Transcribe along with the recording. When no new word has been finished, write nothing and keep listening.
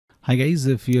Hi guys,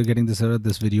 if you are getting this error,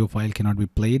 this video file cannot be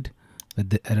played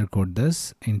with the error code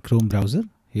this in Chrome browser.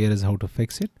 Here is how to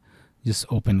fix it. Just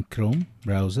open Chrome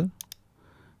browser.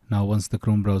 Now once the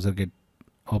Chrome browser get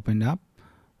opened up,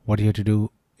 what you have to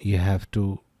do, you have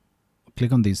to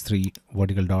click on these three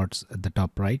vertical dots at the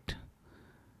top right.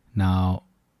 Now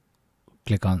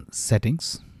click on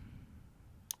settings.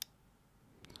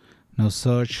 Now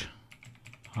search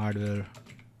hardware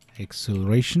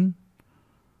acceleration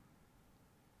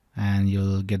and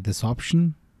you'll get this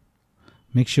option.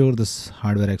 Make sure this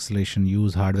hardware acceleration,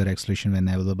 use hardware acceleration when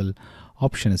available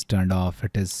option is turned off.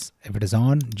 If it is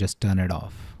on, just turn it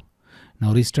off.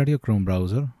 Now restart your Chrome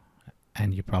browser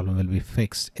and your problem will be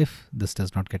fixed. If this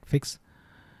does not get fixed,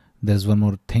 there's one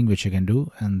more thing which you can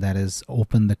do, and that is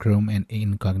open the Chrome in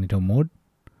incognito mode.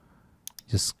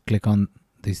 Just click on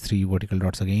these three vertical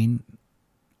dots again,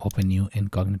 open new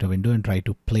incognito window and try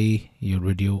to play your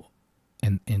video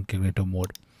in incognito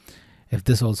mode. If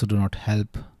this also do not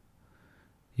help,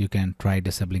 you can try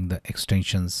disabling the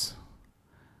extensions.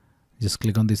 Just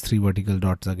click on these three vertical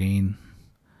dots again,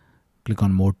 click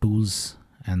on more tools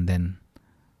and then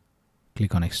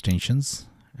click on extensions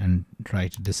and try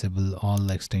to disable all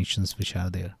the extensions which are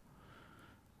there.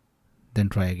 Then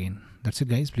try again. That's it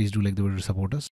guys. Please do like the video to support us.